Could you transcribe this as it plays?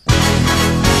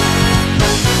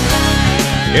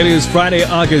It is Friday,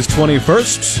 August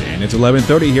 21st, and it's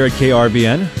 11:30 here at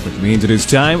KRVN, which means it is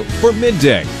time for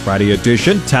Midday Friday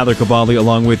edition. Tyler Cavalli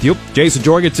along with you. Jason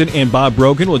Jorgensen and Bob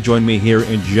Brogan will join me here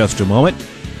in just a moment.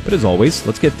 But as always,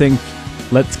 let's get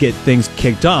things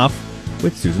kicked off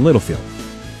with Susan Littlefield.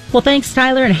 Well, thanks,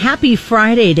 Tyler, and happy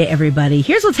Friday to everybody.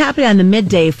 Here's what's happening on the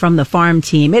midday from the farm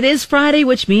team. It is Friday,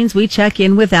 which means we check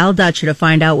in with Al Dutcher to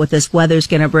find out what this weather's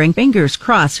going to bring. Fingers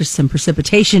crossed there's some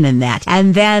precipitation in that.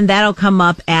 And then that'll come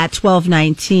up at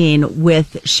 12:19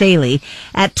 with Shaylee.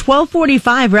 At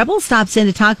 12:45, Rebel stops in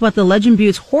to talk about the Legend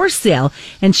Buttes horse sale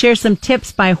and share some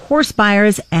tips by horse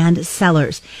buyers and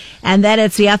sellers. And then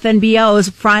it's the FNBO's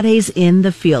Fridays in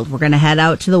the Field. We're going to head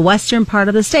out to the western part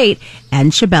of the state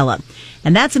and Chabela.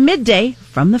 And that's a midday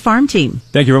from the farm team.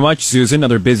 Thank you very much, Susan.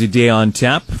 Another busy day on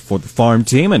tap for the farm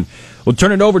team. And we'll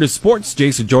turn it over to sports.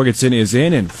 Jason Jorgensen is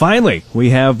in. And finally,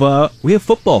 we have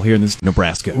football here in this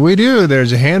Nebraska. We do.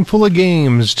 There's a handful of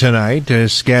games tonight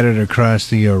scattered across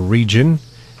the region.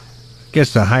 I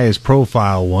guess the highest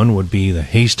profile one would be the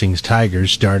Hastings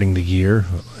Tigers starting the year.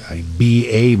 A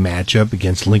BA matchup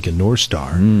against Lincoln North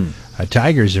Star.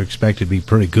 Tigers are expected to be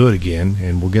pretty good again,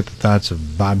 and we'll get the thoughts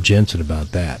of Bob Jensen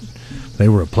about that. They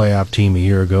were a playoff team a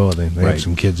year ago. They Right. have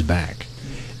some kids back.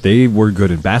 They were good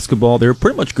in basketball. They were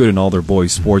pretty much good in all their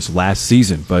boys' sports last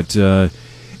season. But and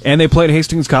they played at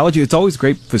Hastings College. It's always a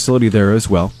great facility there as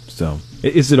well. So,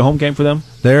 is it a home game for them?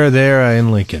 They're there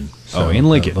in Lincoln. So, in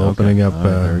Lincoln. Opening up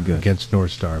very good. against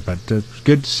North Star. But it's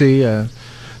good to see.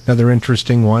 Another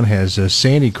interesting one has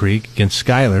Sandy Creek against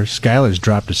Schuyler. Schuyler's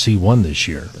dropped to C1 this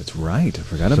year. That's right. I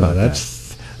forgot about that.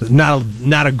 That's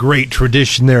not a great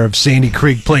tradition there of Sandy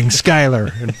Creek playing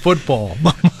Schuyler in football.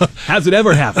 Has it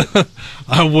ever happened?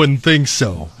 I wouldn't think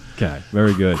so. Okay,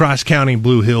 very good. Cross County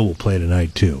Blue Hill will play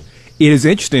tonight, too. It is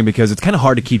interesting because it's kind of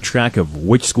hard to keep track of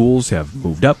which schools have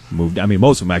moved up,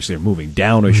 most of them actually are moving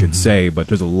down, I should say, but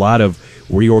there's a lot of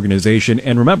reorganization.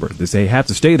 And remember, they have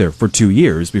to stay there for 2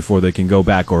 years before they can go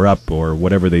back or up or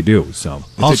whatever they do. So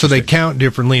also, they count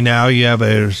differently now. You have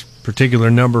a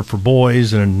particular number for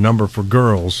boys and a number for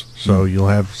girls. So you'll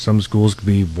have some schools could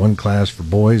be one class for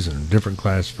boys and a different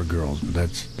class for girls.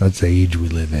 But that's the age we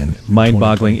live in.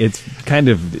 Mind-boggling. It's kind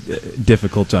of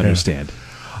difficult to understand. Yeah.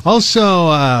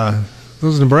 Also,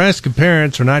 those Nebraska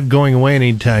parents are not going away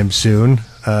anytime soon.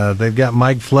 They've got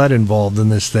Mike Flood involved in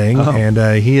this thing, and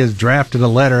he has drafted a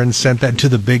letter and sent that to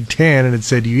the Big Ten, and it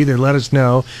said, you either let us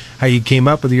know how you came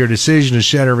up with your decision to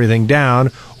shut everything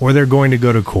down, or they're going to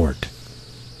go to court.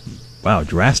 Wow,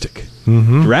 drastic.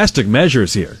 Drastic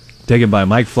measures here, taken by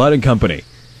Mike Flood and company,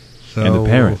 and the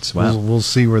parents. Wow. We'll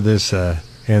see where this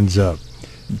ends up.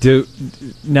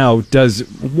 Does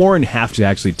Warren have to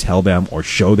actually tell them or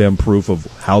show them proof of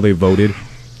how they voted?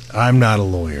 I'm not a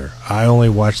lawyer. I only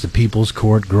watched the People's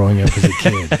Court growing up as a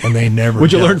kid, and they never.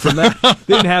 Would you learn from that?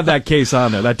 They didn't have that case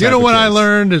on there. You know what I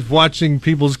learned is watching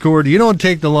People's Court. You don't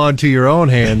take the law into your own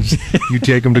hands. You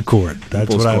take them to court. That's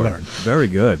People's what Court. I learned. Very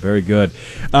good, very good.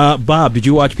 Bob, did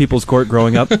you watch People's Court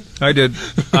growing up? I did.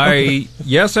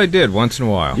 Yes, I did once in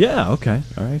a while. Yeah. Okay.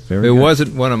 All right. Very It good.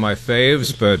 wasn't one of my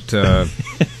faves, but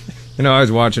I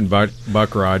was watching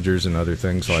Buck Rogers and other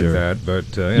things like Sure. that.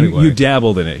 But anyway, you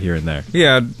dabbled in it here and there.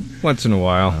 yeah, once in a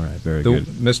while. All right. Very good.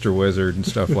 Mr. Wizard and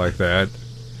stuff like that.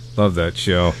 Love that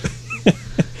show.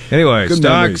 Anyway, Good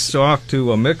memories. stocks off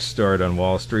to a mixed start on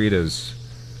Wall Street as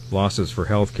losses for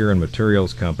healthcare and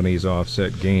materials companies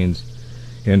offset gains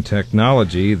in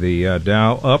technology. The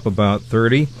Dow up about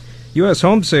 30. U.S.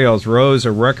 home sales rose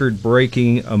a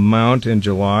record-breaking amount in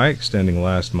July, extending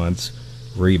last month's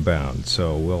rebound.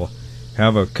 So we'll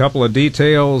have a couple of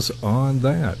details on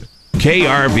that.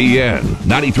 KRVN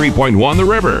 93.1 The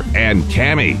River and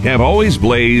Cami have always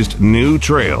blazed new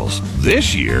trails.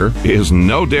 This year is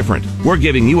no different. We're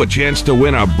giving you a chance to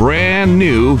win a brand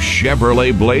new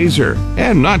Chevrolet Blazer.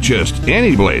 And not just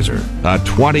any Blazer. A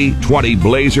 2020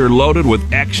 Blazer loaded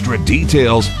with extra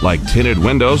details like tinted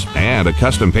windows and a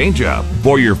custom paint job.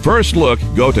 For your first look,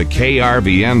 go to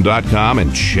krvn.com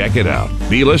and check it out.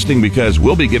 Be listening because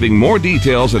we'll be giving more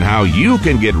details on how you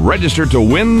can get registered to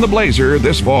win the Blazer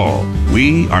this fall.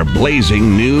 We are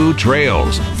blazing new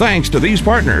trails thanks to these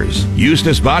partners: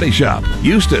 Eustis Body Shop,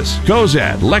 Eustis,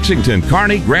 Cozad, Lexington,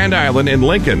 Kearney, Grand Island, and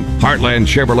Lincoln, Heartland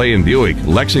Chevrolet and Buick,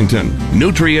 Lexington,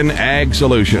 Nutrien Ag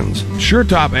Solutions,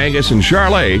 SureTop Angus and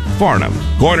Charlet, Farnham,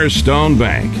 Cornerstone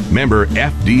Bank, member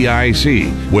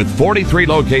FDIC, with 43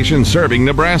 locations serving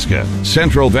Nebraska,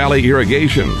 Central Valley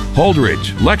Irrigation,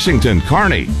 Holdridge, Lexington,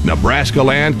 Kearney, Nebraska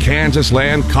Land, Kansas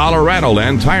Land, Colorado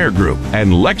Land Tire Group,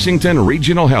 and Lexington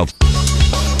Regional Health.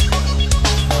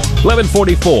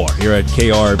 11:44 here at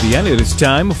KRVN. It is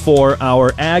time for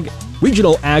our Ag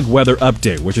regional ag weather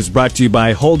update, which is brought to you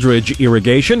by Holdridge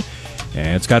Irrigation.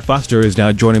 And Scott Foster is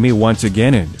now joining me once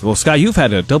again. And, well, Scott, you've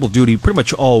had a double duty pretty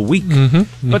much all week.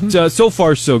 But so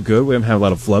far, so good. We haven't had a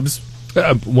lot of flubs.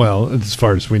 Well, as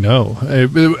far as we know.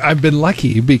 I've been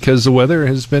lucky because the weather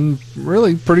has been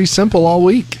really pretty simple all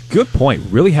week. Good point.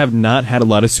 Really have not had a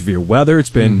lot of severe weather. It's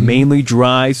been mainly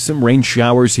dry, some rain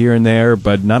showers here and there,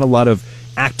 but not a lot of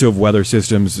active weather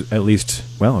systems, at least,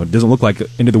 well, it doesn't look like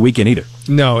into the weekend either.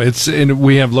 No,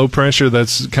 we have low pressure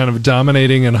that's kind of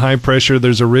dominating, and high pressure,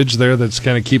 there's a ridge there that's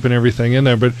kind of keeping everything in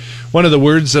there. But one of the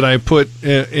words that I put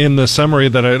in the summary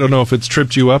that I don't know if it's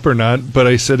tripped you up or not, but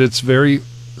I said it's very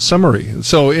summary.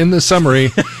 So in the summary,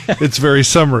 it's very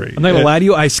summary. I'm not going to lie to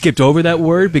you, I skipped over that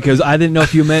word because I didn't know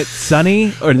if you meant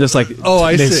sunny or just like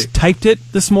I see. Typed it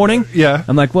this morning. Yeah.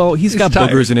 I'm like, well, he's got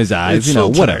tired. boogers in his eyes,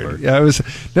 It's whatever. tired. Yeah,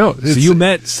 So you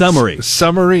meant summary.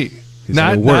 Summary.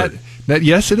 Not a word.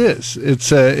 Yes, it is.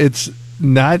 It's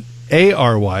not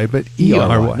A-R-Y, but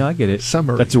E-R-Y. No, I get it.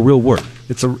 Summary. That's a real word.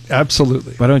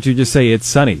 Absolutely. Why don't you just say it's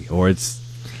sunny or it's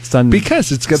sun?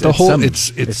 Because it's got the whole. It's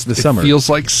the summer. It feels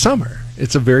like summer.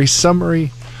 It's a very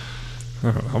summery.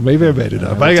 Oh, maybe I made it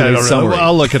up. I don't know.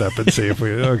 I'll look it up and see if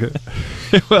we. Okay.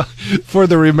 Well, for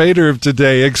the remainder of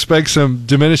today, expect some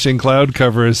diminishing cloud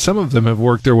cover as some of them have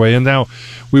worked their way in. Now,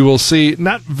 we will see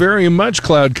not very much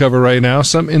cloud cover right now.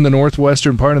 Some in the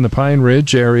northwestern part in the Pine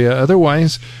Ridge area.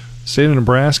 Otherwise, state of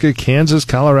Nebraska, Kansas,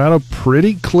 Colorado,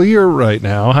 pretty clear right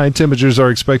now. High temperatures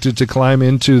are expected to climb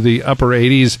into the upper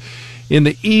 80s in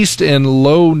the east and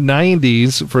low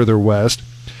 90s further west.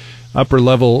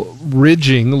 Upper-level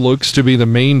ridging looks to be the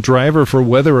main driver for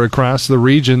weather across the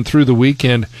region through the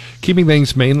weekend, keeping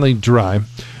things mainly dry.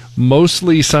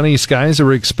 Mostly sunny skies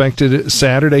are expected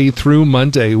Saturday through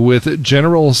Monday, with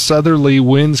general southerly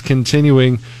winds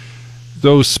continuing,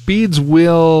 though speeds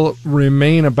will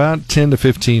remain about 10 to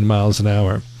 15 miles an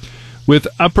hour. With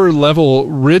upper-level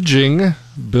ridging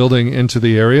building into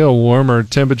the area, warmer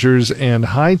temperatures and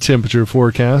high temperature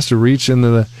forecast to reach into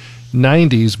the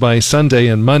 90s by Sunday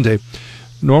and Monday.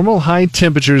 Normal high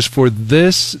temperatures for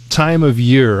this time of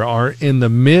year are in the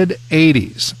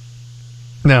mid-80s.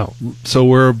 Now, so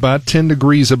we're about 10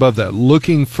 degrees above that.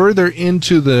 Looking further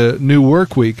into the new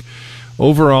work week,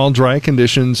 overall dry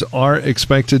conditions are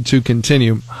expected to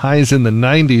continue. Highs in the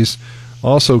 90s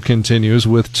also continues,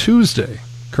 with Tuesday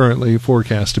currently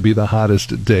forecast to be the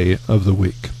hottest day of the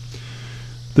week.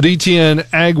 The DTN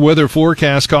Ag Weather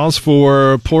Forecast calls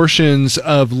for portions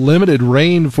of limited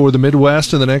rain for the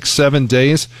Midwest in the next 7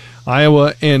 days.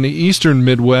 Iowa and the eastern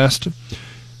Midwest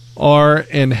are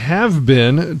and have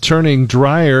been turning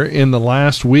drier in the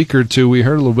last week or two. We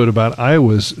heard a little bit about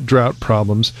Iowa's drought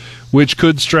problems, which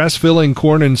could stress filling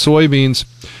corn and soybeans.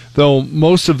 Though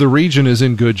most of the region is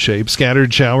in good shape,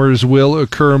 scattered showers will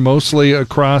occur mostly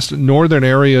across northern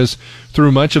areas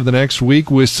through much of the next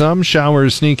week, with some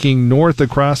showers sneaking north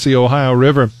across the Ohio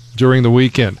River during the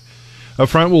weekend. A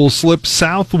front will slip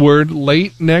southward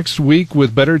late next week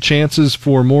with better chances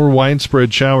for more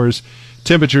widespread showers.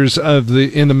 Temperatures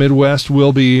in the Midwest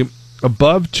will be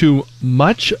above to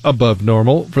much above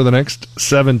normal for the next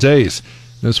 7 days.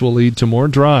 This will lead to more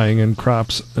drying in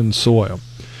crops and soil.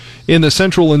 In the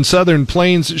central and southern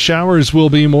plains, showers will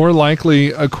be more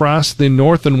likely across the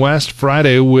north and west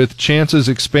Friday, with chances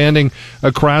expanding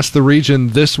across the region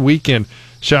this weekend.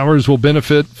 Showers will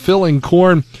benefit filling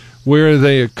corn where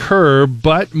they occur,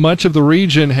 but much of the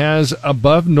region has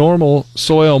above normal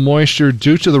soil moisture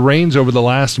due to the rains over the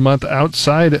last month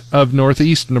outside of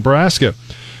northeast Nebraska,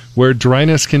 where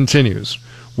dryness continues.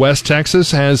 West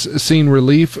Texas has seen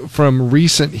relief from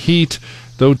recent heat,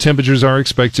 though temperatures are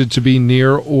expected to be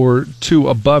near or to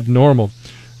above normal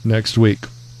next week.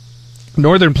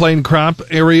 Northern plain crop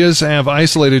areas have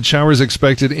isolated showers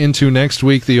expected into next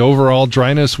week. The overall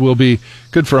dryness will be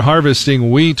good for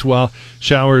harvesting wheat, while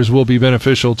showers will be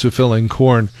beneficial to filling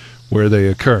corn where they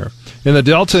occur. In the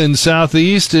Delta and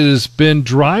Southeast, it has been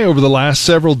dry over the last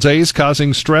several days,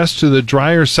 causing stress to the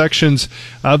drier sections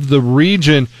of the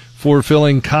region for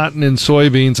filling cotton and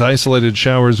soybeans. Isolated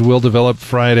showers will develop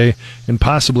Friday and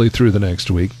possibly through the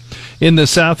next week. In the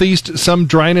southeast, some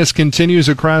dryness continues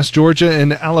across Georgia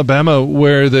and Alabama,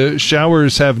 where the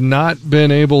showers have not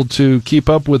been able to keep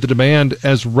up with the demand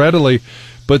as readily,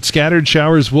 but scattered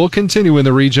showers will continue in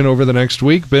the region over the next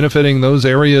week, benefiting those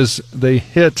areas they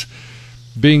hit.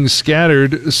 Being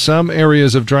scattered, some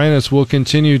areas of dryness will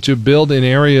continue to build in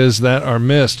areas that are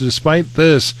missed. Despite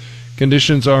this,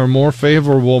 conditions are more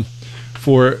favorable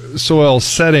for soil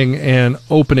setting and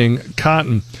opening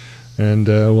cotton. And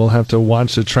we'll have to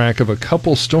watch the track of a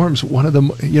couple storms. One of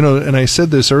them, and I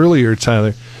said this earlier,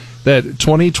 Tyler, that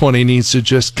 2020 needs to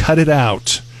just cut it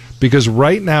out. because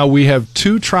right now we have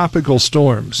 2 tropical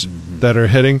storms that are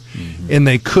hitting, and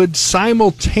they could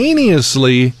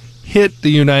simultaneously hit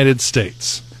the United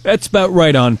States. That's about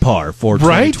right on par for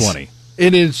 2020. Right?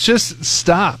 And it's just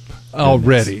stop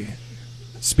already.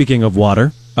 Speaking of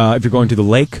water, if you're going to the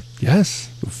lake, yes,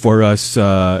 for us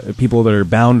people that are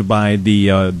bound by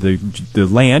the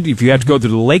land, if you have to go to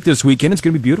the lake this weekend, it's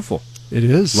going to be beautiful. It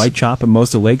is. Light chop in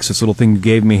most of the lakes. This little thing you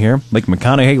gave me here. Lake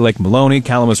McConaughey, Lake Maloney,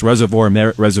 Calamus Reservoir,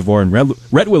 Merritt Reservoir, and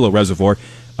Red Willow Reservoir.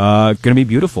 Going to be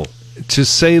beautiful. To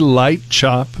say light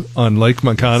chop on Lake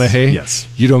McConaughey, yes,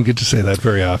 you don't get to say that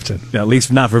very often. At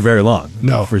least not for very long.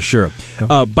 No. For sure.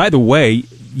 No. By the way,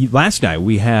 last night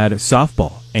we had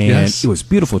softball, and it was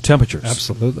beautiful temperatures.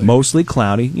 Absolutely. Mostly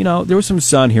cloudy. There was some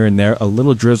sun here and there, a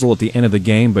little drizzle at the end of the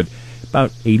game, but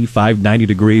about 85, 90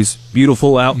 degrees.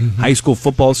 Beautiful out. High school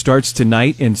football starts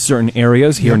tonight in certain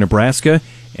areas here in Nebraska,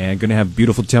 and going to have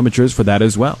beautiful temperatures for that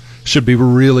as well. Should be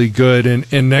really good.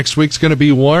 And next week's going to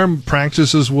be warm.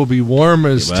 Practices will be warm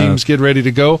as teams get ready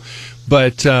to go.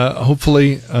 But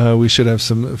hopefully we should have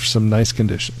some nice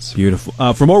conditions.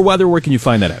 Beautiful. For more weather, where can you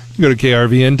find that at? Go to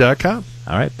krvn.com.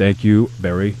 All right. Thank you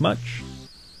very much.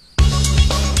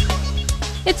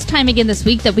 It's time again this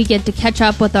week that we get to catch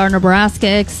up with our Nebraska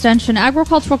Extension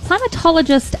agricultural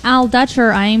climatologist, Al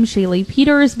Dutcher. I'm Shaylee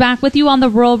Peters, back with you on the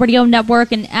Rural Radio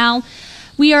Network. And Al,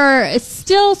 we are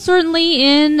still certainly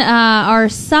in our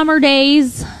summer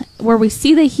days where we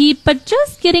see the heat, but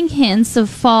just getting hints of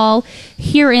fall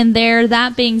here and there.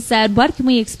 That being said, what can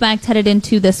we expect headed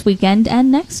into this weekend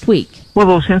and next week? Well,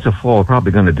 those hints of fall are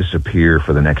probably going to disappear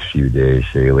for the next few days,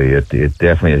 Shaylee. It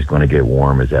definitely is going to get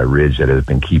warm as that ridge that has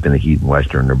been keeping the heat in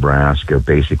western Nebraska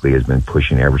basically has been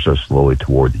pushing ever so slowly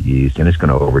toward the east, and it's going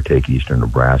to overtake eastern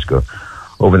Nebraska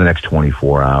over the next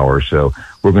 24 hours. So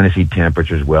we're going to see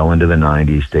temperatures well into the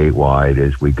 90s statewide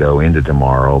as we go into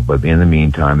tomorrow. But in the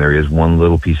meantime, there is one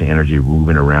little piece of energy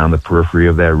moving around the periphery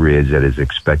of that ridge that is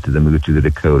expected to move through the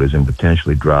Dakotas and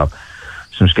potentially drop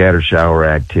some scattered shower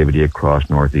activity across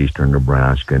northeastern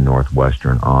Nebraska and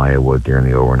northwestern Iowa during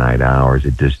the overnight hours.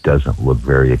 It just doesn't look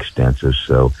very extensive,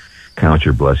 so count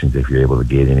your blessings if you're able to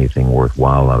get anything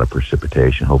worthwhile out of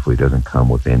precipitation. Hopefully it doesn't come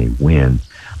with any wind.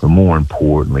 But more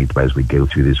importantly, as we go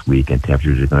through this weekend,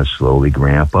 temperatures are going to slowly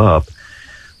ramp up.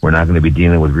 We're not going to be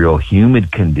dealing with real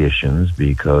humid conditions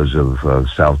because of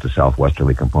south to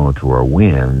southwesterly component to our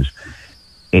winds.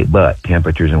 But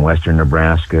temperatures in western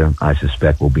Nebraska, I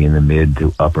suspect, will be in the mid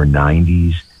to upper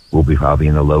 90s. We'll be probably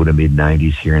in the low to mid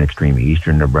 90s here in extreme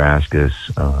eastern Nebraska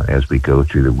as we go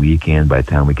through the weekend. By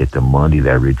the time we get to Monday,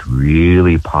 that ridge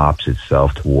really pops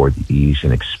itself toward the east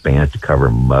and expands to cover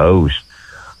most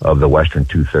of the western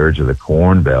 2/3 of the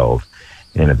Corn Belt.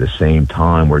 And at the same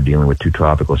time, we're dealing with 2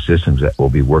 tropical systems that will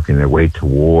be working their way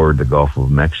toward the Gulf of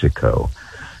Mexico.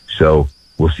 So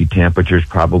we'll see temperatures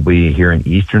probably here in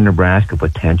eastern Nebraska,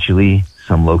 potentially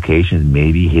some locations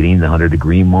maybe hitting the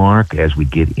 100-degree mark as we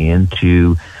get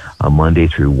into Monday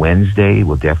through Wednesday.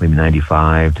 We'll definitely be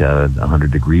 95 to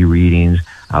 100-degree readings.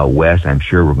 Out west, I'm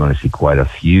sure we're going to see quite a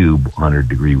few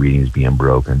 100-degree readings being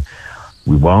broken.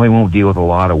 We probably won't deal with a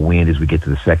lot of wind as we get to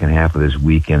the second half of this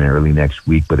weekend and early next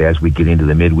week, but as we get into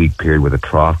the midweek period with a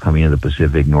trough coming into the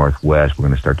Pacific Northwest, we're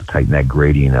going to start to tighten that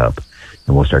gradient up,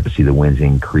 and we'll start to see the winds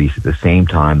increase. At the same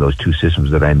time, those 2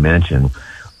 systems that I mentioned,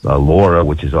 Laura,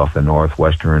 which is off the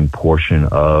northwestern portion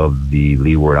of the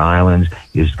Leeward Islands,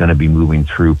 is going to be moving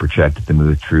through, projected to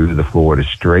move through the Florida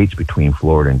Straits between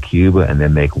Florida and Cuba, and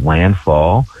then make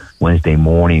landfall Wednesday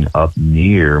morning up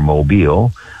near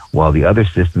Mobile, while the other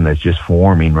system that's just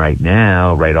forming right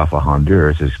now, right off of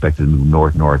Honduras, is expected to move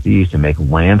north-northeast and make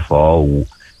landfall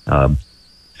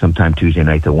sometime Tuesday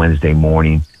night to Wednesday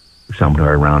morning,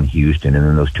 somewhere around Houston. And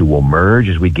then those 2 will merge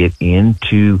as we get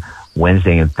into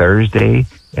Wednesday and Thursday.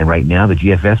 And right now, the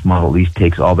GFS model at least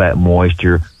takes all that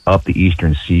moisture up the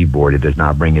eastern seaboard. It does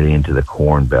not bring it into the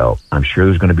Corn Belt. I'm sure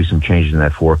there's going to be some changes in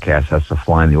that forecast. That's the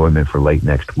fly in the ointment for late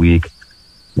next week,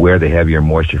 where the heavier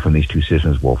moisture from these 2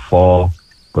 systems will fall.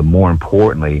 But more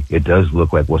importantly, it does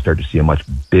look like we'll start to see a much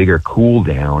bigger cool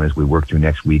down as we work through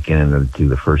next weekend and to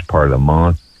the first part of the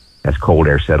month as cold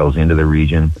air settles into the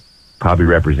region. Probably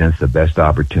represents the best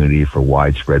opportunity for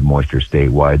widespread moisture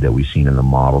statewide that we've seen in the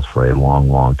models for a long,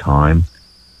 long time.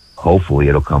 Hopefully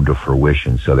it'll come to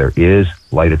fruition. So there is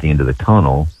light at the end of the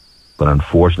tunnel, but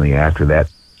unfortunately after that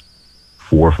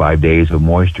 4 or 5 days of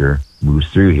moisture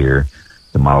moves through here,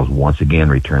 the models once again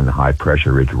return the high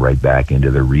pressure ridge right back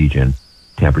into the region.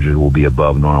 Temperatures will be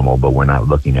above normal, but we're not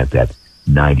looking at that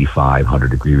 95,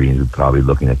 100-degree readings. We're probably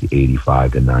looking at the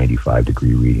 85 to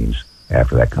 95-degree readings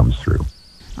after that comes through.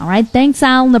 All right, thanks,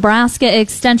 Al. Nebraska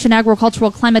Extension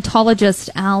agricultural climatologist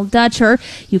Al Dutcher.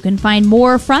 You can find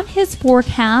more from his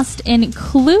forecast,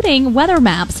 including weather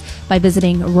maps, by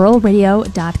visiting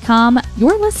ruralradio.com.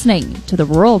 You're listening to the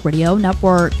Rural Radio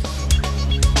Network.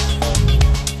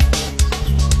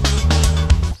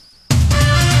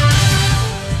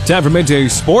 Time for Midday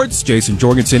Sports. Jason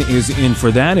Jorgensen is in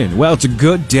for that. And, well, it's a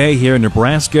good day here in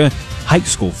Nebraska. High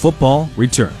school football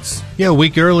returns. Yeah, a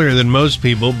week earlier than most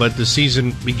people, but the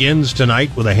season begins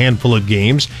tonight with a handful of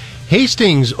games.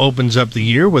 Hastings opens up the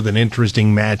year with an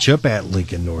interesting matchup at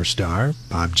Lincoln North Star.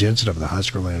 Bob Jensen of the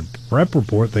Huskerland Prep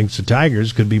Report thinks the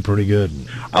Tigers could be pretty good.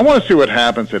 I want to see what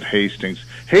happens at Hastings.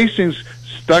 Hastings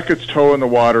stuck its toe in the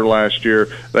water last year.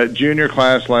 That junior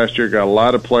class last year got a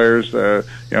lot of players.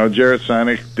 Jarrett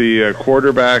Sinek, the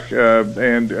quarterback,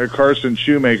 and Carson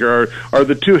Shoemaker are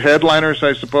the two headliners,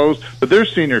 I suppose. But their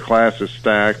senior class is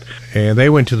stacked. And they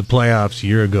went to the playoffs a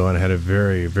year ago and had a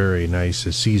very, very nice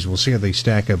season. We'll see how they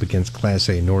stack up against Class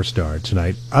A North Star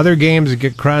tonight. Other games that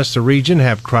get across the region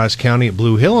have Cross County at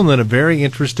Blue Hill, and then a very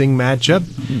interesting matchup,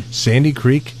 Sandy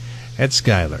Creek at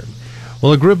Schuyler.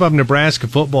 Well, a group of Nebraska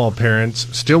football parents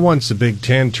still wants the Big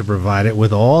Ten to provide it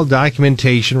with all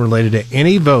documentation related to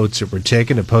any votes that were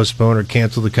taken to postpone or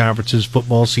cancel the conference's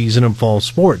football season and fall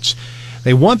sports.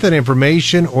 They want that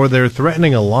information or they're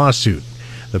threatening a lawsuit.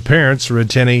 The parents, through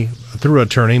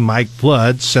attorney Mike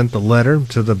Flood, sent the letter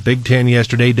to the Big Ten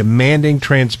yesterday demanding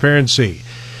transparency.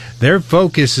 Their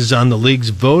focus is on the league's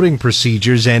voting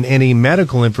procedures and any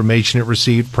medical information it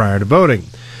received prior to voting.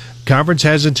 Conference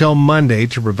has until Monday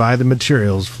to provide the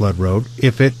materials, Flood wrote.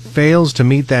 If it fails to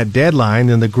meet that deadline,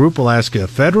 then the group will ask a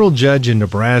federal judge in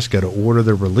Nebraska to order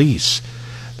the release.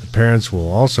 The parents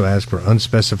will also ask for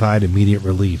unspecified immediate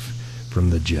relief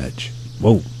from the judge.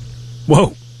 Whoa.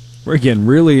 We're getting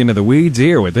really into the weeds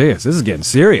here with this. This is getting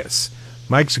serious.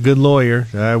 Mike's a good lawyer.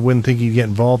 I wouldn't think he'd get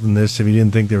involved in this if he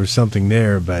didn't think there was something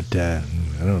there, but I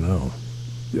don't know.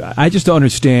 I just don't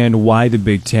understand why the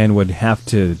Big Ten would have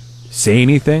to say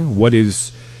anything.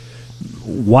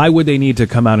 Why would they need to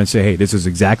come out and say, hey, this is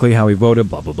exactly how we voted,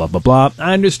 blah, blah, blah, blah, blah.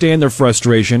 I understand their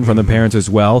frustration from the parents as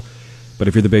well, but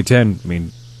if you're the Big Ten, I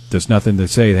mean, there's nothing to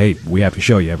say, hey, we have to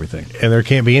show you everything. And there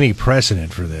can't be any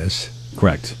precedent for this.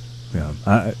 Correct.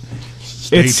 Yeah.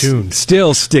 Stay tuned.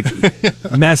 Still sticky,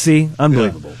 messy,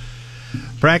 unbelievable. Yeah.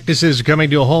 Practices are coming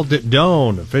to a halt at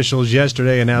Doane. Officials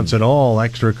yesterday announced that all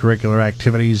extracurricular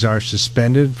activities are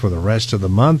suspended for the rest of the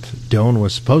month. Doane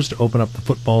was supposed to open up the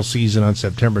football season on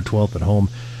September 12th at home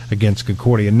against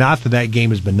Concordia. Not that game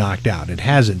has been knocked out. It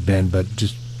hasn't been, but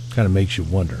just kind of makes you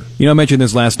wonder. I mentioned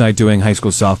this last night doing high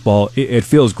school softball. It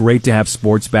feels great to have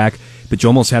sports back, but you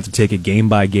almost have to take it game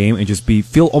by game and just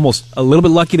feel almost a little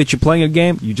bit lucky that you're playing a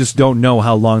game. You just don't know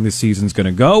how long this season's going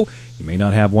to go. You may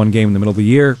not have one game in the middle of the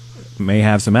year. May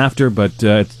have some after, but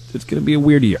it's going to be a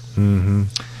weird year. Mm-hmm.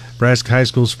 Nebraska High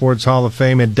School Sports Hall of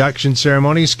Fame induction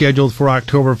ceremony scheduled for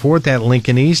October 4th at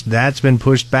Lincoln East. That's been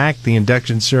pushed back. The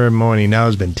induction ceremony now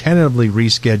has been tentatively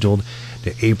rescheduled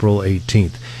to April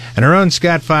 18th. And our own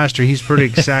Scott Foster, he's pretty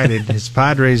excited. His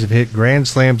Padres have hit grand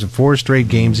slams in 4 straight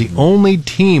games, the only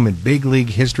team in big league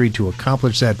history to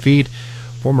accomplish that feat.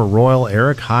 Former Royal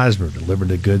Eric Hosmer delivered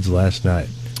the goods last night.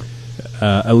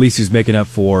 At least he's making up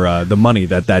for the money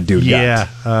that dude got.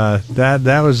 Yeah,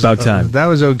 that was about time. That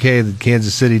was okay that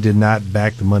Kansas City did not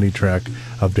back the money truck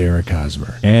of Eric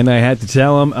Hosmer. And I had to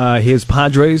tell him his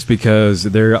Padres, because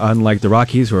they're unlike the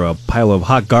Rockies, who are a pile of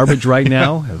hot garbage right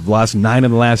now, have lost 9 of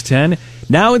the last 10,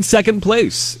 now in second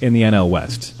place in the NL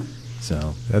West.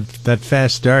 So that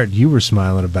fast start you were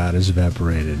smiling about has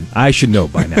evaporated. I should know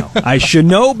by now. I should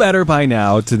know better by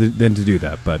now than to do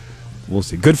that, but we'll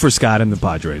see. Good for Scott and the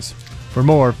Padres. For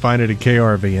more, find it at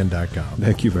krvn.com.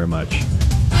 Thank you very much.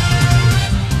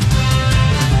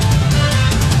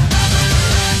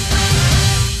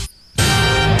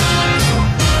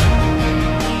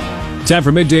 Time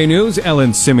for Midday News.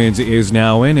 Ellen Simmons is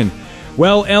now in. And,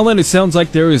 well, Ellen, it sounds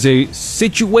like there is a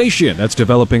situation that's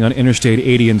developing on Interstate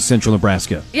 80 in central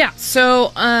Nebraska. Yeah,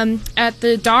 so at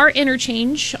the Dar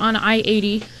interchange on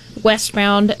I-80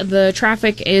 westbound, the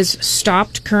traffic is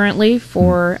stopped currently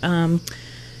for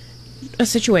a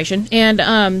situation,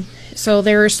 and so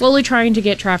they're slowly trying to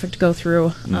get traffic to go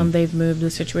through. They've moved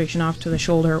the situation off to the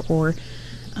shoulder or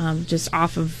just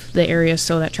off of the area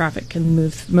so that traffic can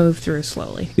move through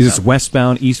slowly. Is this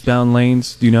westbound, eastbound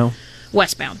lanes? Do you know?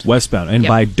 Westbound. And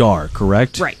by Dar,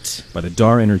 correct? Right. By the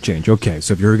Dar interchange. Okay,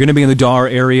 so if you're going to be in the Dar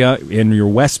area and you're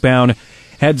westbound,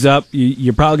 heads up,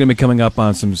 you're probably going to be coming up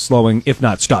on some slowing, if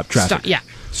not stop traffic.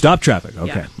 Stop traffic.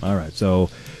 Okay, yeah. All right. So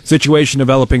situation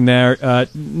developing there.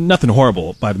 Nothing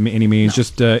horrible by any means.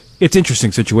 Just it's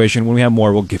interesting situation. When we have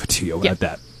more, we'll give it to you at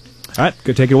that. All right,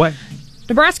 go take it away.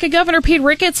 Nebraska Governor Pete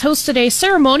Ricketts hosted a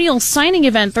ceremonial signing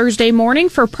event Thursday morning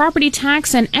for property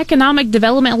tax and economic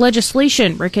development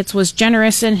legislation. Ricketts was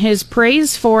generous in his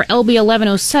praise for LB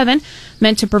 1107,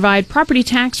 meant to provide property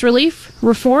tax relief,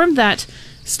 reform that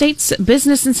state's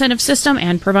business incentive system,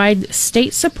 and provide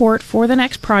state support for the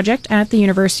next project at the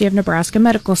University of Nebraska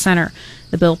Medical Center.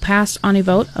 The bill passed on a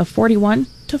vote of 41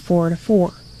 to 4.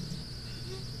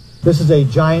 This is a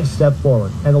giant step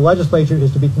forward, and the legislature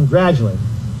is to be congratulated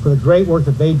for the great work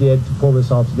that they did to pull this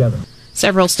all together.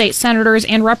 Several state senators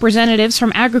and representatives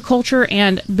from agriculture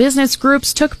and business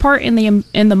groups took part in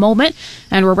the moment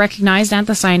and were recognized at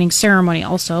the signing ceremony.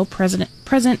 Also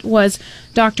present was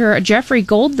Dr. Jeffrey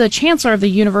Gold, the chancellor of the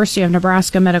University of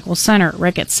Nebraska Medical Center.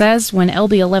 Ricketts says when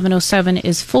LB 1107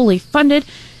 is fully funded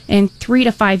in 3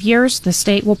 to 5 years, the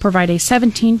state will provide a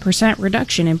 17%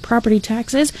 reduction in property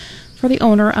taxes for the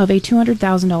owner of a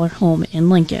 $200,000 home in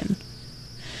Lincoln.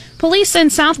 Police in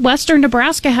southwestern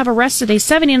Nebraska have arrested a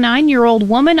 79-year-old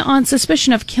woman on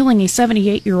suspicion of killing a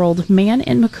 78-year-old man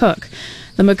in McCook.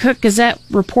 The McCook Gazette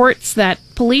reports that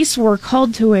police were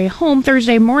called to a home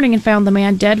Thursday morning and found the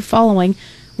man dead following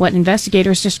what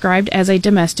investigators described as a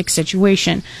domestic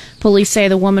situation. Police say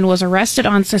the woman was arrested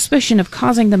on suspicion of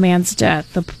causing the man's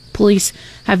death. The police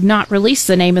have not released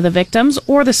the name of the victims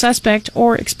or the suspect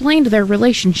or explained their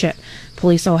relationship.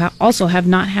 Police also have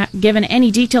not given any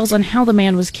details on how the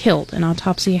man was killed. An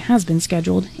autopsy has been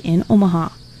scheduled in Omaha.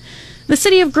 The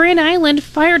City of Grand Island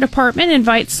Fire Department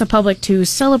invites the public to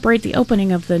celebrate the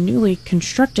opening of the newly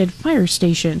constructed fire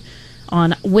station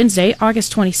on Wednesday,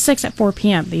 August 26 at 4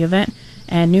 p.m. The event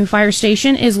and new fire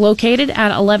station is located at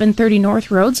 1130 North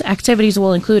Roads. Activities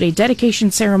will include a dedication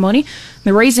ceremony,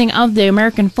 the raising of the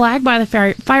American flag by the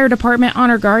fire department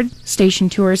honor guard, station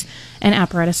tours, and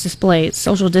apparatus displays.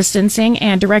 Social distancing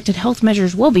and directed health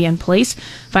measures will be in place.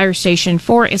 Fire Station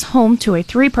 4 is home to a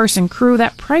 3-person crew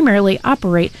that primarily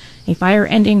operate a fire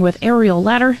ending with aerial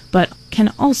ladder, but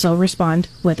can also respond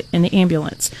with an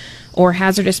ambulance or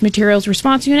hazardous materials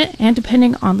response unit, and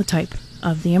depending on the type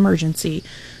of the emergency.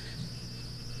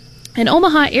 An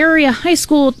Omaha area high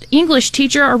school English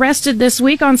teacher arrested this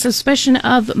week on suspicion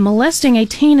of molesting a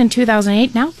teen in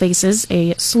 2008 now faces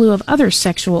a slew of other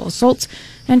sexual assaults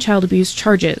and child abuse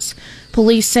charges.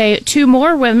 Police say 2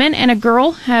 more women and a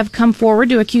girl have come forward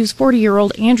to accuse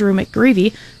 40-year-old Andrew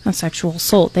McGreevy of sexual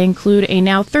assault. They include a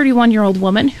now 31-year-old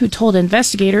woman who told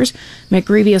investigators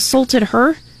McGreevy assaulted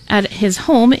her at his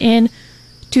home in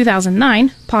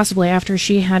 2009, possibly after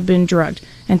she had been drugged,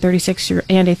 and a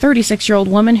 36-year-old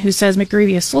woman who says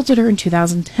McGreevy assaulted her in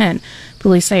 2010.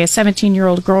 Police say a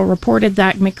 17-year-old girl reported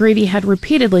that McGreevy had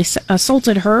repeatedly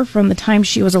assaulted her from the time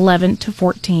she was 11 to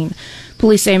 14.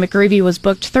 Police say McGreevy was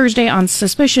booked Thursday on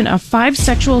suspicion of 5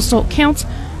 sexual assault counts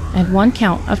and 1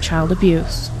 count of child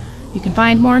abuse. You can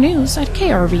find more news at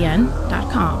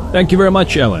krvn.com. Thank you very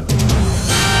much, Ellen.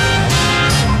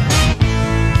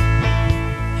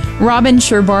 Robin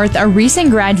Sherbarth, a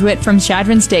recent graduate from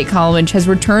Chadron State College, has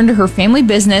returned to her family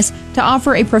business to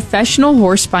offer a professional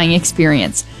horse buying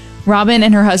experience. Robin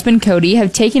and her husband Cody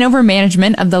have taken over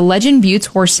management of the Legend Buttes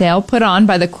horse sale put on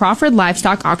by the Crawford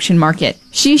Livestock Auction Market.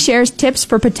 She shares tips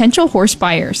for potential horse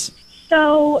buyers.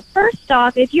 So, first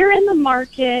off, if you're in the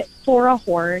market for a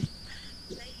horse,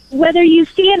 whether you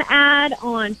see an ad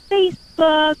on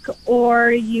Facebook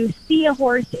or you see a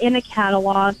horse in a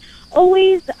catalog,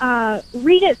 always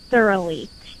read it thoroughly.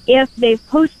 If they've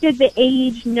posted the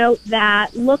age, note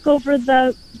that. Look over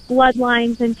the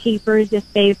bloodlines and papers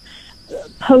if they've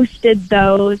posted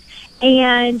those.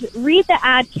 And read the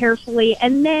ad carefully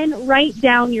and then write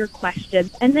down your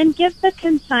questions. And then give the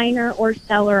consignor or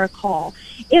seller a call.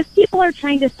 If people are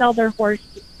trying to sell their horse,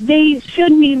 they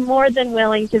should be more than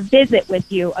willing to visit with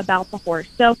you about the horse.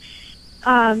 So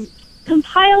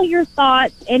compile your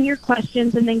thoughts and your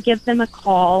questions and then give them a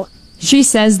call. She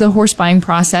says the horse buying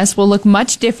process will look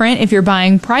much different if you're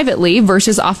buying privately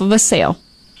versus off of a sale.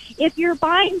 If you're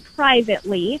buying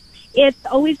privately, it's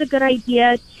always a good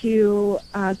idea to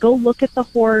go look at the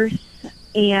horse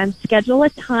and schedule a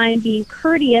time, being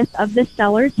courteous of the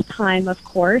seller's time, of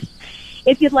course.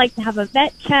 If you'd like to have a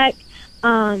vet check,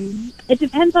 it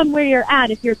depends on where you're at.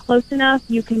 If you're close enough,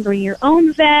 you can bring your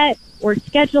own vet or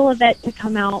schedule a vet to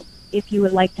come out if you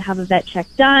would like to have a vet check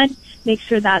done. Make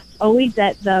sure that's always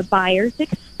at the buyer's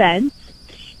expense.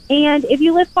 And if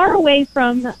you live far away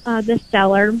from the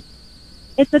seller,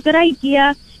 it's a good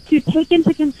idea to take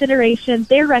into consideration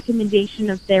their recommendation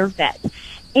of their vet.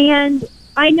 And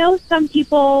I know some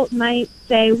people might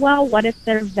say, well, what if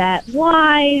they're vet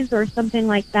wise or something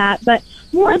like that? But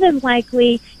more than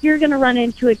likely, you're going to run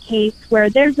into a case where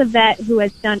there's a vet who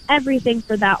has done everything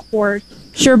for that horse.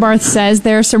 Sherbarth says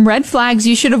there are some red flags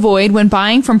you should avoid when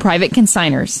buying from private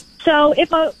consigners. So if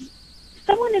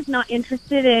someone is not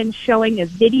interested in showing a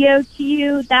video to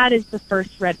you, that is the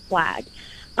first red flag.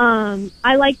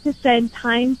 I like to send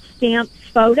time-stamped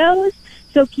photos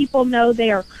so people know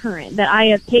they are current, that I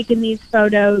have taken these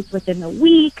photos within the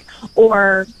week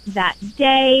or that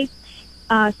day.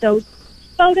 So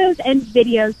photos and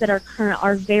videos that are current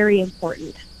are very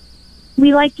important.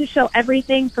 We like to show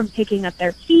everything from picking up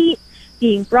their feet,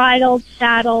 being bridled,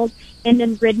 saddled, and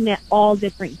then ridden at all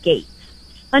different gaits.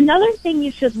 Another thing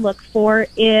you should look for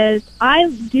is, I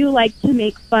do like to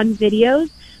make fun videos,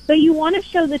 but you want to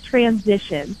show the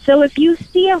transition. So if you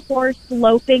see a horse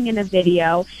loping in a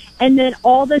video, and then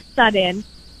all of a sudden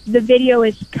the video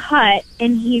is cut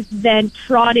and he's then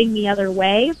trotting the other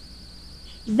way,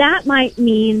 that might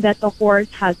mean that the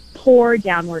horse has poor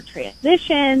downward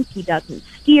transitions, he doesn't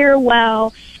steer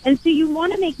well, and so you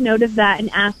want to make note of that and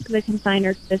ask the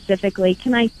consignor specifically,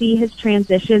 can I see his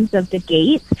transitions of the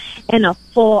gait and a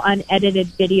full unedited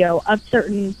video of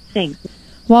certain things.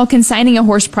 While consigning a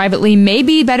horse privately may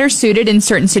be better suited in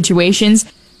certain situations,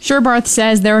 Sherbarth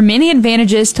says there are many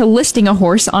advantages to listing a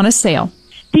horse on a sale.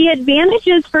 The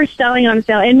advantages for selling on a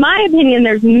sale, in my opinion,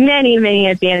 there's many, many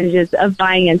advantages of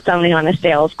buying and selling on a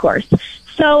sale, of course.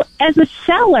 So as a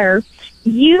seller,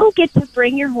 you get to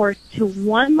bring your horse to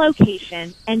one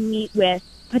location and meet with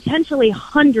potentially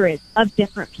hundreds of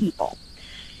different people.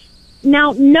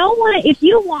 Now, no one, if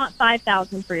you want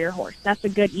 $5,000 for your horse, that's a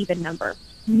good even number.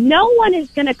 No one is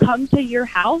going to come to your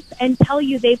house and tell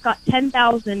you they've got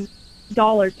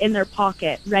 $10,000 in their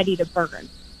pocket ready to burn.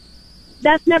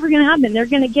 That's never going to happen. They're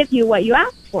going to give you what you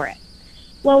asked for it.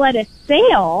 Well, at a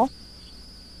sale,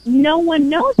 no one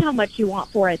knows how much you want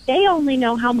for it. They only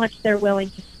know how much they're willing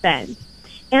to spend.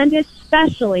 And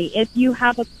especially if you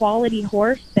have a quality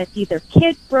horse that's either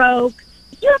kid broke,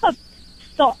 if you have a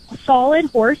solid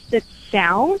horse that's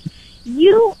sound,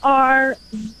 you are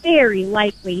very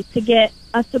likely to get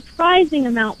a surprising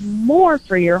amount more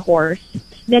for your horse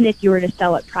than if you were to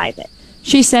sell it private.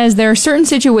 She says there are certain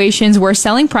situations where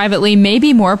selling privately may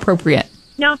be more appropriate.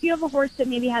 Now, if you have a horse that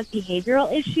maybe has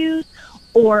behavioral issues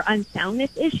or unsoundness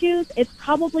issues, it's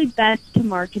probably best to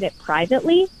market it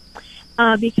privately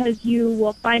because you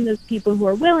will find those people who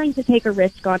are willing to take a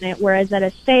risk on it, whereas at a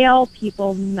sale,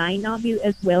 people might not be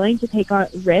as willing to take on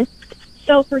risks.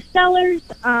 So for sellers,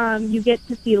 you get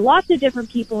to see lots of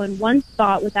different people in one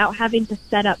spot without having to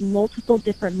set up multiple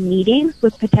different meetings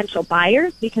with potential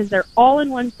buyers because they're all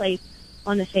in one place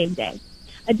on the same day.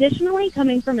 Additionally,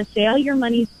 coming from a sale, your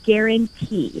money's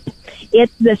guaranteed.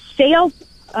 It's the sales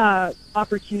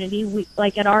opportunity,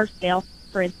 like at our sale,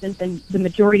 for instance, and the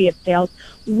majority of sales,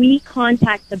 we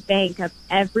contact the bank of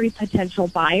every potential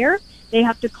buyer. They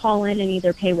have to call in and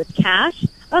either pay with cash,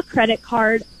 a credit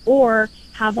card, or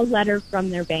have a letter from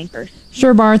their bankers.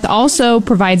 Sherbarth also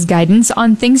provides guidance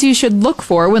on things you should look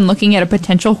for when looking at a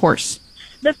potential horse.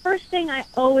 The first thing I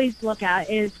always look at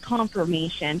is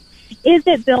conformation. Is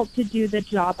it built to do the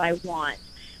job I want?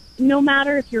 No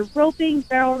matter if you're roping,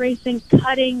 barrel racing,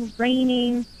 cutting,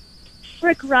 reining,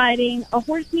 trick riding, a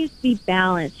horse needs to be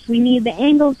balanced. We need the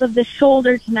angles of the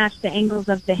shoulder to match the angles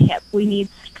of the hip. We need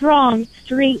strong,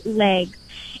 straight legs.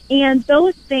 And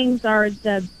those things are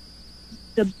the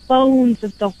bones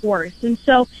of the horse. And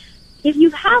so if you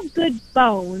have good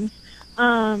bones,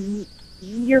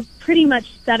 you're pretty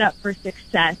much set up for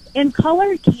success. And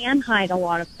color can hide a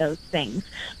lot of those things.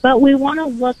 But we want to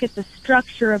look at the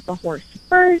structure of the horse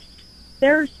first.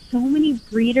 There are so many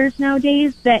breeders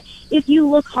nowadays that if you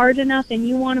look hard enough and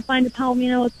you want to find a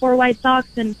Palomino with 4 white socks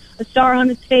and a star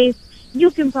on its face, you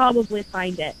can probably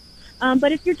find it.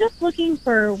 But if you're just looking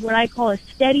for what I call a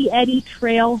steady Eddie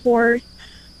trail horse,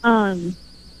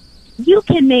 you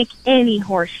can make any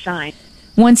horse shine.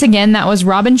 Once again, that was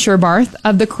Robin Sherbarth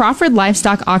of the Crawford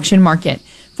Livestock Auction Market.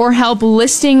 For help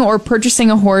listing or purchasing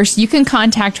a horse, you can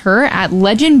contact her at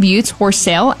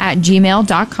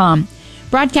legendbutteshorsesale@gmail.com.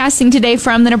 Broadcasting today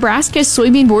from the Nebraska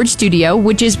Soybean Board Studio,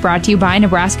 which is brought to you by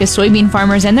Nebraska soybean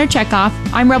farmers and their checkoff,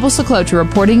 I'm Rebel Seclota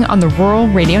reporting on the Rural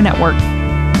Radio Network.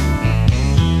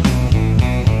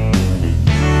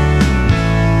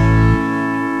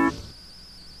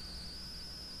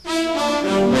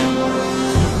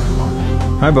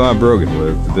 Hi, Bob Brogan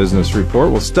with the Business Report.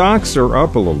 Well, stocks are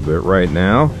up a little bit right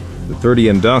now. The 30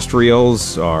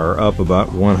 industrials are up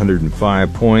about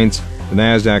 105 points. The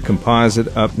NASDAQ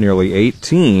Composite up nearly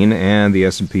 18, and the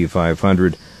S&P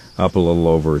 500 up a little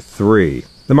over 3.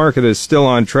 The market is still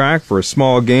on track for a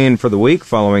small gain for the week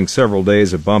following several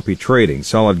days of bumpy trading.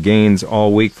 Solid gains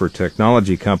all week for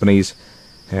technology companies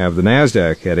have the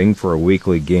Nasdaq heading for a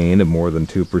weekly gain of more than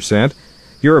 2%.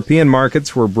 European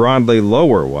markets were broadly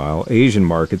lower, while Asian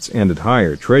markets ended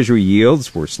higher. Treasury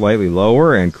yields were slightly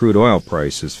lower, and crude oil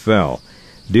prices fell.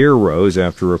 Deere rose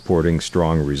after reporting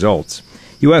strong results.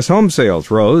 U.S. home sales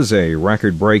rose a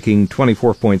record-breaking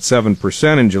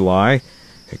 24.7% in July,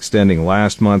 extending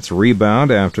last month's rebound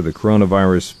after the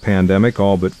coronavirus pandemic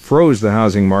all but froze the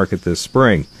housing market this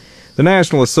spring. The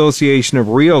National Association of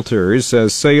Realtors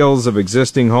says sales of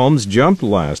existing homes jumped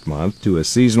last month to a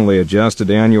seasonally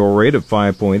adjusted annual rate of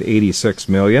 5.86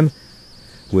 million.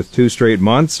 With 2 straight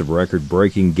months of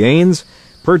record-breaking gains,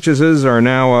 purchases are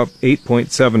now up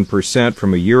 8.7%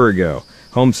 from a year ago.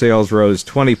 Home sales rose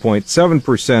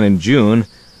 20.7% in June,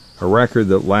 a record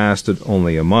that lasted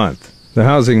only a month. The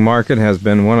housing market has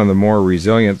been one of the more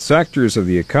resilient sectors of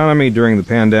the economy during the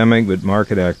pandemic, but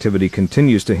market activity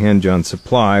continues to hinge on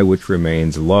supply, which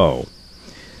remains low.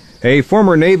 A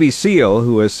former Navy SEAL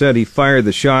who has said he fired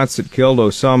the shots that killed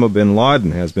Osama bin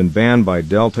Laden has been banned by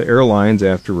Delta Airlines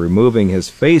after removing his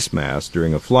face mask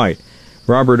during a flight.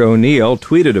 Robert O'Neill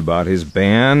tweeted about his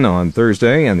ban on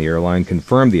Thursday, and the airline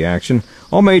confirmed the action.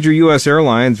 All major U.S.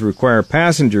 airlines require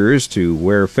passengers to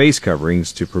wear face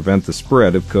coverings to prevent the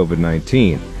spread of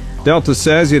COVID-19. Delta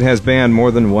says it has banned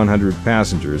more than 100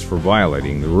 passengers for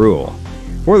violating the rule.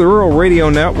 For the Rural Radio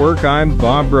Network, I'm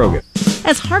Bob Brogan.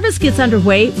 As harvest gets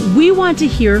underway, we want to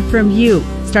hear from you.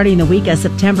 Starting the week of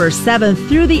September 7th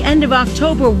through the end of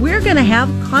October, we're going to have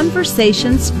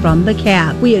Conversations from the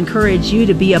Cab. We encourage you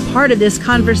to be a part of this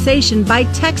conversation by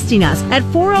texting us at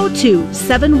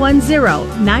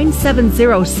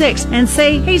 402-710-9706 and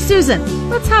say, "Hey, Susan,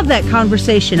 let's have that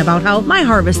conversation about how my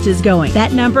harvest is going."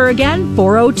 That number again,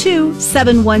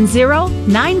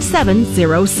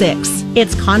 402-710-9706.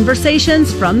 It's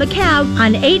Conversations from the Cab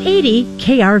on 880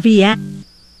 KRVN.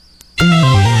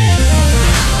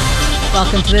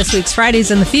 Welcome to this week's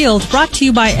Fridays in the Field, brought to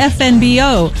you by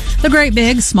FNBO, the Great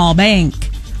Big Small Bank.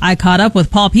 I caught up with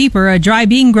Paul Pieper, a dry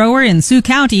bean grower in Sioux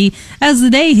County, as the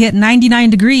day hit 99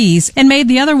 degrees and made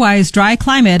the otherwise dry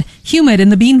climate humid in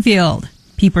the bean field.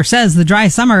 Pieper says the dry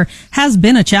summer has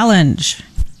been a challenge.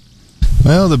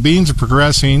 Well, the beans are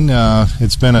progressing.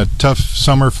 It's been a tough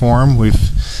summer for them.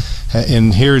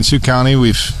 Here in Sioux County,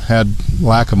 we've had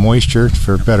lack of moisture,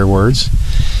 for better words,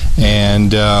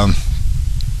 and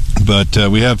but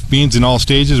we have beans in all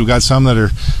stages. We've got some that are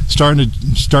starting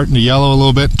to yellow a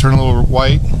little bit, turn a little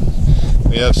white.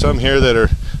 We have some here that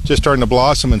are just starting to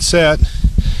blossom and set,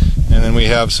 and then we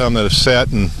have some that have set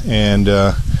and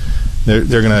they're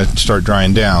going to start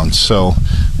drying down. So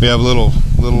we have a little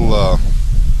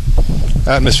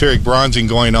atmospheric bronzing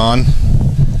going on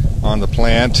the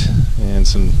plant and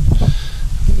some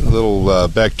little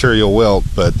bacterial wilt,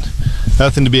 but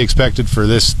nothing to be expected for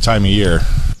this time of year.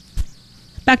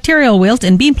 Bacterial wilt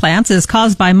in bean plants is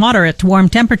caused by moderate to warm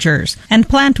temperatures and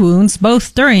plant wounds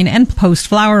both during and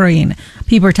post-flowering.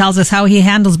 Pieper tells us how he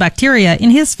handles bacteria in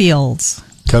his fields.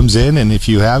 Comes in, and if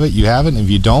you have it, you have it, and if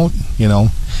you don't,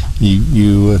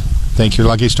 you thank your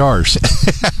lucky stars.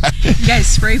 You guys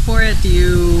spray for it?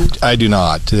 I do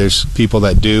not. There's people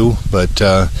that do, but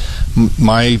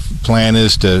my plan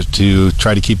is to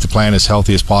try to keep the plant as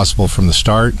healthy as possible from the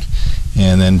start,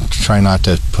 and then try not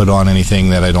to put on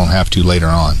anything that I don't have to later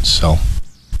on. So,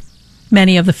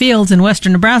 many of the fields in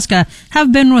western Nebraska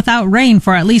have been without rain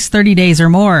for at least 30 days or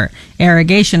more.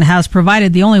 Irrigation has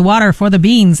provided the only water for the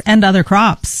beans and other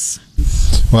crops.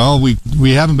 Well, we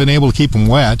haven't been able to keep them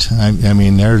wet. I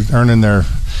mean, they're earning their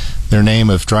name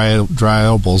of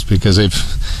dryables because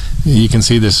you can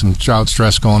see there's some drought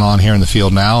stress going on here in the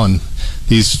field now, and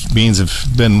these beans have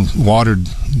been watered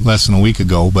less than a week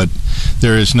ago, but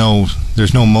there's no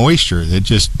moisture.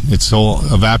 It's all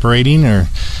evaporating,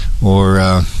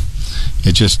 or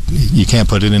you can't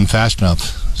put it in fast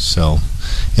enough. So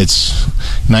it's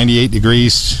 98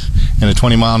 degrees and a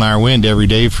 20-mile-an-hour wind every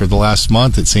day for the last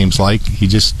month. It seems like you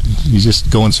just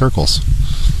go in circles.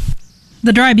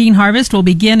 The dry bean harvest will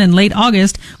begin in late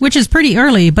August, which is pretty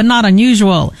early but not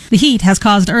unusual. The heat has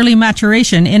caused early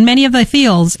maturation in many of the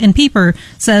fields, and Pieper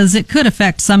says it could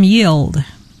affect some yield.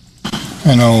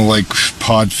 I know, like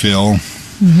pod fill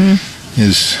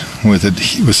is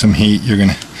with some heat,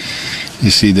 you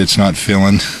see that's not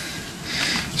filling.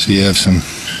 So you have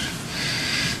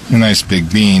a nice big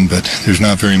bean, but there's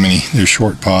not very many. They're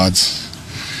short pods.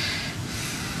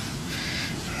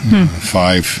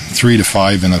 3 to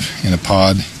 5 in a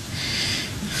pod,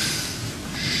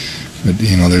 but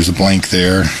there's a blank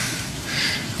there.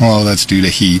 Well, that's due to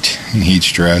heat and heat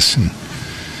stress, and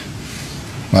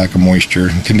lack of moisture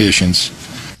and conditions.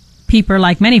 Pieper,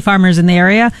 like many farmers in the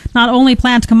area, not only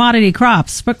plant commodity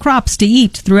crops, but crops to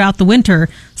eat throughout the winter,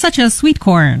 such as sweet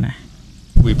corn.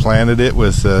 We planted it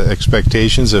with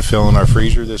expectations of filling our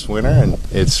freezer this winter, and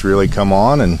it's really come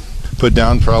on and put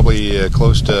down probably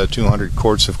close to 200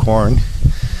 quarts of corn.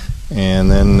 And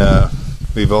then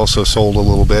we've also sold a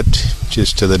little bit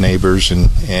just to the neighbors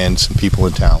and some people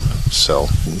in town. So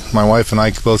my wife and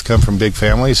I both come from big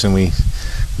families, and we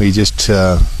just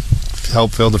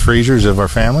help fill the freezers of our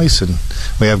families, and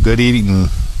we have good eating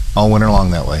all winter long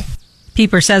that way.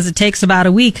 Pieper says it takes about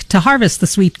a week to harvest the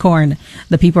sweet corn.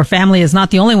 The Pieper family is not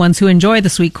the only ones who enjoy the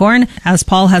sweet corn, as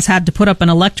Paul has had to put up an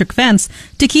electric fence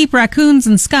to keep raccoons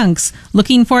and skunks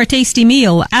looking for a tasty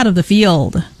meal out of the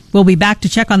field. We'll be back to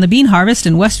check on the bean harvest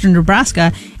in western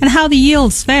Nebraska and how the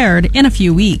yields fared in a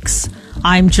few weeks.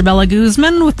 I'm Chabela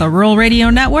Guzman with the Rural Radio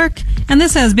Network, and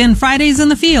this has been Fridays in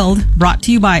the Field, brought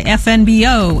to you by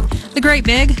FNBO, the Great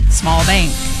Big Small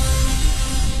Bank.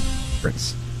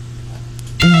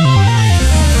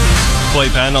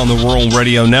 Playpen on the Rural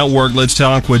Radio Network. Let's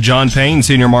talk with John Payne,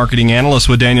 Senior Marketing Analyst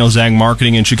with Daniels Ag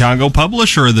Marketing in Chicago,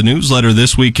 publisher of the newsletter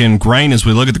This Week in Grain, as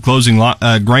we look at the closing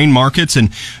grain markets. And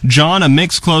John, a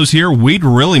mixed close here. Wheat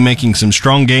really making some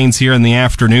strong gains here in the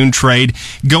afternoon trade.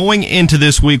 Going into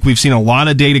this week, we've seen a lot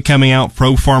of data coming out.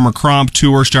 Pro Farmer Crop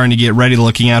Tour starting to get ready,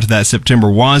 looking out to that September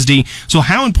WASDE. So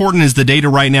how important is the data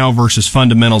right now versus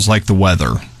fundamentals like the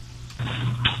weather?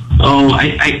 Oh,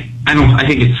 I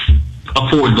think it's a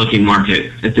forward-looking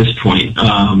market at this point. There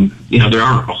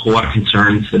aren't a whole lot of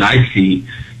concerns that I see,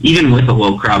 even with a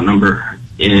low crop number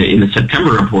in the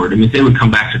September report. I mean, if they would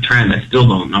come back to trend, I still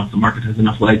don't know if the market has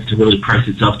enough legs to really price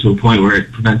itself to a point where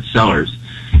it prevents sellers.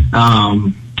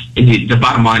 The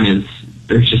bottom line is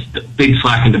there's just a big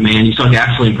slack in demand. You saw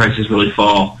gasoline prices really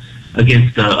fall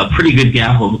against a pretty good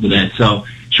gap over today. So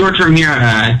short term here,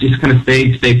 just kind of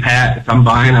stay pat. If I'm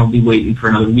buying, I'll be waiting for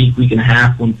another week and a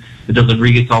half when the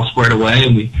delivery gets all squared away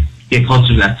and we get closer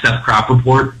to that SEP crop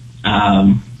report.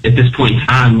 At this point in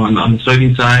time, on the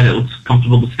soybean side, it looks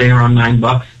comfortable to stay around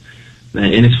 $9.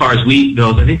 And as far as wheat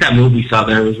goes, I think that move we saw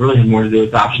there was really had more to do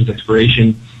with options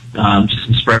expiration, just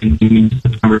some spreading in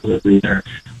September delivery there.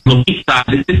 On the wheat side,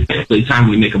 this is basically the time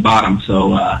we make a bottom,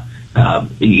 so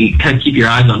you kind of keep your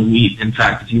eyes on wheat. In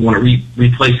fact, if you want to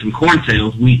replace some corn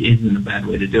sales, wheat isn't a bad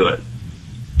way to do it.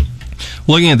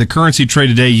 Looking at the currency trade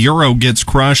today, euro gets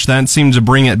crushed. That seems to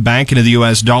bring it back into the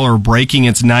U.S. dollar, breaking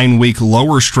its 9-week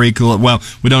lower streak. Well,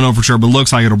 we don't know for sure, but it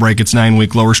looks like it'll break its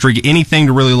 9-week lower streak. Anything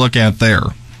to really look at there?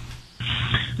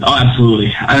 Oh,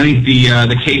 absolutely. I think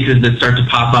the cases that start to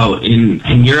pop out in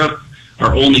Europe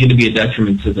are only going to be a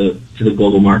detriment to the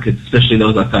global markets, especially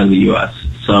those outside of the U.S.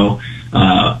 So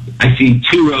I see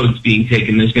two roads being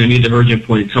taken. There's going to be a divergent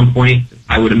point at some point.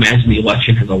 I would imagine the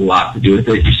election has a lot to do with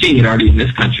it. You're seeing it already in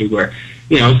this country where,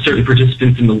 certain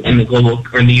participants in the global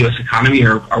or in the U.S. economy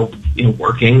are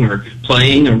working or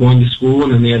playing or going to school,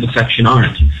 and then the other section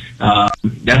aren't.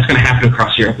 That's going to happen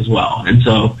across Europe as well. And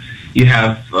so you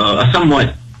have a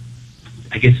somewhat,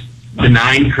 I guess,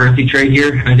 benign currency trade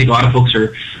here. And I think a lot of folks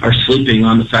are sleeping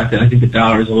on the fact that I think the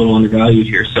dollar is a little undervalued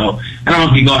here. So I don't know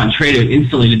if you go out and trade it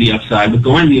instantly to the upside, but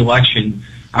going to the election,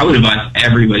 I would advise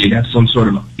everybody to have some sort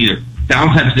of either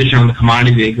downside position on the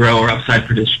commodity they grow or upside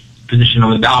position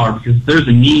on the dollar, because there's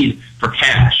a need for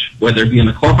cash, whether it be on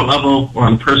the corporate level or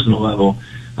on the personal level.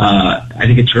 I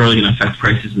think it's really going to affect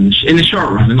prices in the short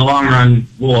run. In the long run,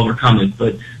 we'll overcome it,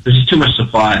 but there's just too much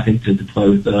supply, I think, to play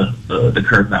with the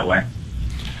curve that way.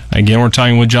 Again, we're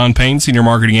talking with John Payne, Senior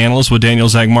Marketing Analyst with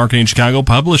Daniels Ag Marketing in Chicago,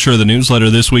 publisher of the newsletter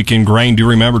This Week in Grain. Do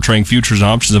remember, trading futures and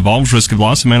options involves risk of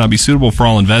loss and may not be suitable for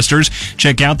all investors.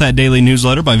 Check out that daily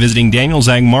newsletter by visiting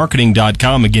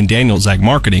danielsagmarketing.com. Again,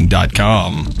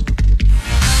 danielsagmarketing.com.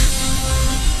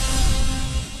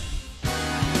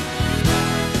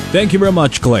 Thank you very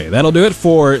much, Clay. That'll do it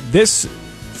for this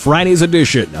Friday's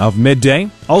edition of Midday.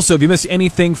 Also, if you missed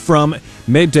anything from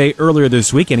Midday earlier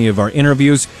this week, any of our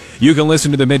interviews, you can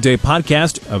listen to the Midday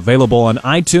podcast, available on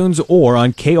iTunes or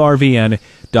on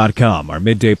krvn.com. Our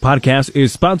Midday podcast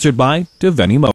is sponsored by Devaney Motors.